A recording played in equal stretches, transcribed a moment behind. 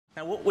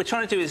Now, what we're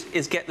trying to do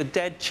is get the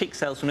dead cheek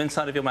cells from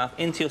inside of your mouth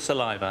into your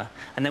saliva,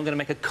 and then we're going to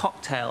make a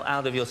cocktail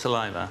out of your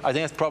saliva. I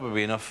think that's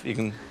probably enough.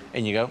 In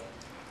you go.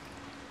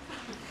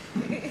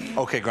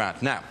 OK,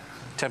 Grant. Now,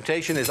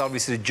 temptation is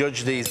obviously to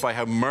judge these by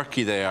how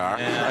murky they are.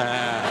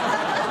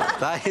 Yeah.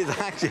 That is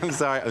actually, I'm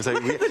sorry. Look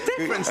at the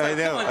difference. I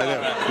know.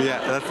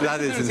 Yeah,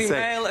 that is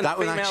insane. That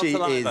one actually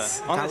saliva.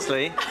 is...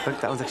 Honestly.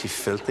 That one's actually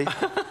filthy.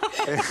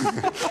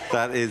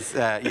 That is...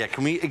 yeah,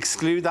 can we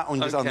exclude that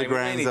one just on the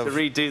grounds of...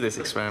 we need to redo this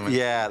experiment.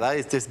 Yeah,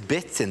 there's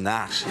bits in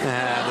that. There's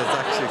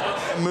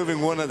actually...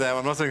 Moving one of them,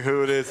 I'm not saying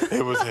who it is.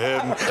 It was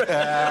him.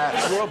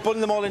 We're putting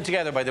them all in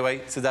together, by the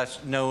way, so that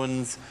no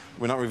one's...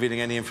 We're not revealing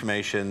any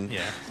information.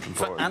 Yeah.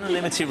 For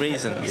anonymity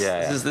reasons.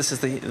 Yeah. This is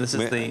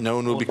the... No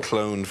one will be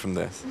cloned from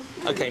this.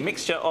 OK,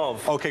 mixture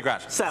of... OK,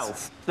 Grant.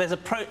 Cells. There's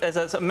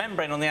a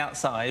membrane on the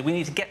outside. We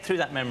need to get through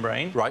that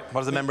membrane. Right.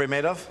 What is the membrane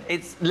made of?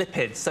 It's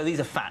lipids, so these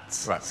are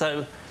fats. Right.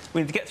 So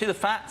we need to get through the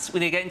fats, we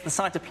need to get into the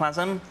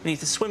cytoplasm, we need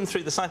to swim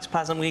through the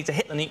cytoplasm, we need to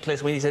hit the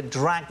nucleus, we need to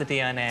drag the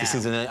DNA out. This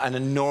is an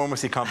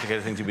enormously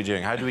complicated thing to be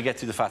doing. How do we get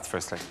through the fats,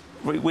 firstly?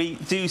 We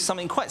do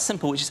something quite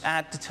simple, which is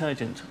add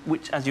detergent,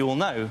 which, as you all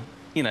know,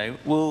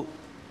 will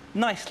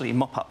nicely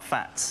mop up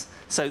fats.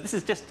 So this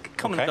is just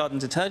common garden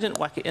detergent,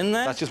 whack it in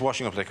there. That's just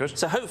washing up liquid.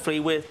 So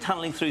hopefully we're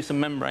tunnelling through some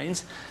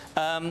membranes.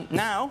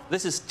 Now,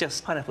 this is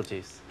just pineapple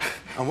juice.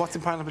 And what's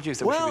in pineapple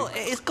juice? Well,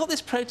 it's got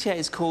this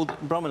protease called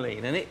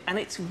bromelain, and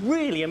it's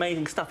really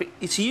amazing stuff.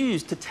 It's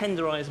used to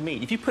tenderise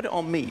meat. If you put it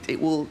on meat,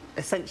 it will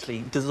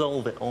essentially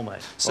dissolve it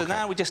almost. So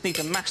now we just need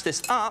to mash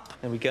this up.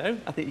 There we go.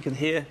 I think you can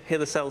hear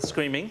the cells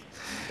screaming.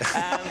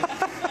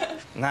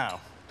 Now,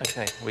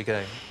 OK, here we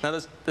go. Now,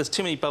 there's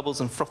too many bubbles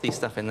and frothy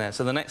stuff in there,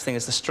 so the next thing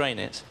is to strain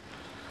it.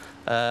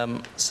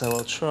 So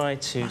I'll try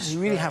to... You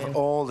really have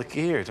all the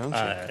gear, don't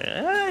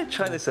you?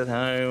 Try this at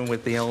home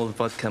with the old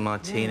vodka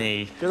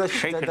martini. You're like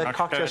that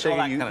cocktail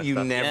shaker you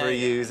never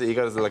use, that you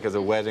got as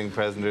a wedding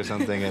present or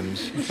something. And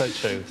So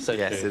true, so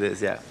yes, true. it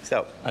is, yeah.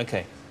 So...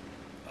 OK.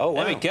 Oh,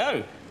 wow. There we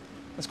go.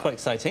 That's quite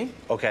exciting.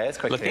 OK, that's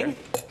quite clear.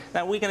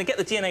 Now, we're going to get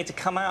the DNA to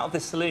come out of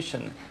this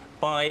solution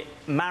by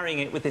marrying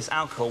it with this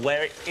alcohol,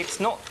 where it's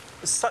not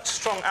such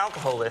strong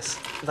alcohol,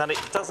 that it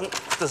doesn't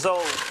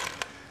dissolve.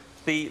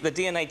 The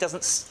DNA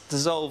doesn't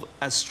dissolve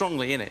as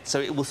strongly in it, so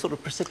it will sort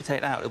of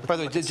precipitate out. By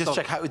the way, just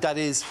check how that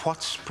is.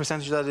 What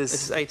percentage that is?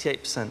 This is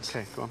 88%.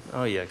 OK, go on.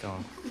 Oh, yeah, go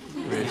on.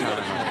 Really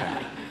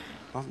okay.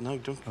 Oh, no,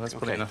 don't. Well, that's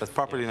probably enough. That's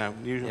properly now.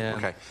 Usually. Yeah.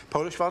 OK.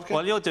 Polish vodka?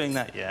 While you're doing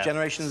that, yeah.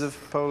 Generations of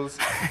Poles.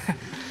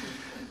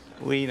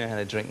 We know how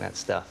to drink that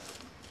stuff.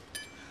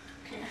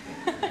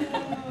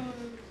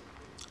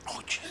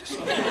 Oh, Jesus.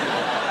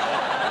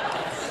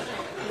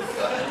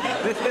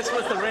 This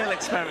was the real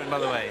experiment, by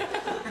the way.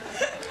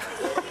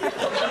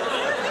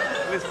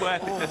 It was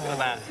worth it just for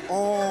that.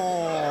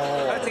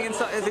 Oh. I think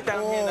inside, is it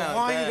down here now?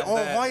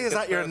 Why is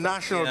that your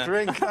national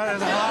drink?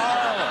 That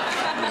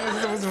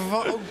is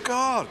horrible. Oh,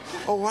 God.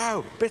 Oh,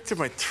 wow. Bits of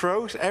my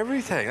throat,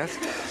 everything. That's...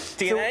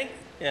 DNA?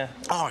 Yeah.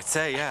 Oh, I'd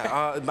say,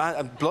 yeah.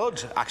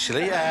 Blood,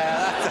 actually.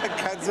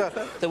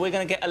 So we're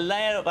going to get a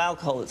layer of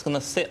alcohol that's going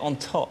to sit on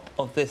top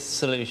of this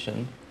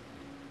solution.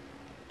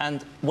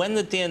 And when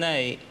the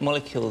DNA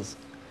molecules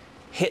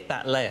hit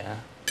that layer,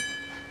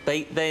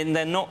 they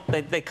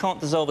can't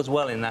dissolve as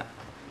well in that,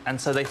 and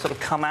so they sort of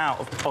come out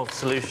of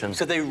solution.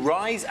 So they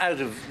rise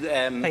out of...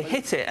 They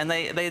hit it, and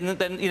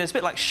then it's a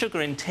bit like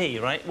sugar in tea,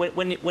 right?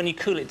 When you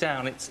cool it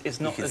down, it's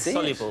not as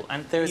soluble.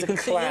 And there is a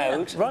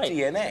cloud of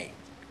DNA.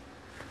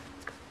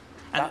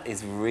 And that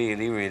is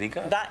really, really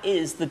good. That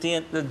is the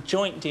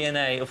joint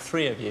DNA of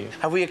 3 of you.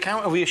 Have we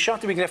a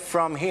shot that we can get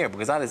from here?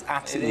 Because that is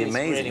absolutely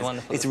amazing. Really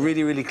wonderful. It's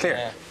really, really clear.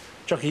 Yeah.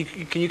 John,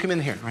 can you come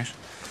in here, right?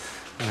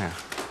 Yeah.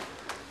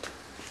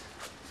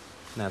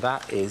 Now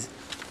that is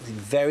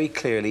very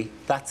clearly,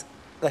 that's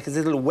like a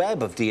little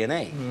web of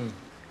DNA. Mm.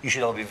 You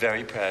should all be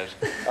very proud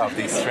of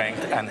the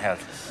strength and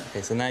health.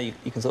 OK, so now you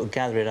can sort of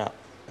gather it up.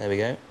 There we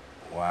go.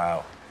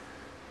 Wow.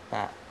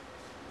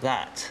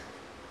 That,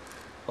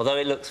 although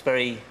it looks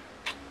very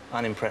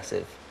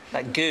unimpressive,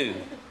 that goo,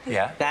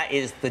 yeah, that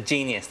is the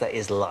genius that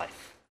is life.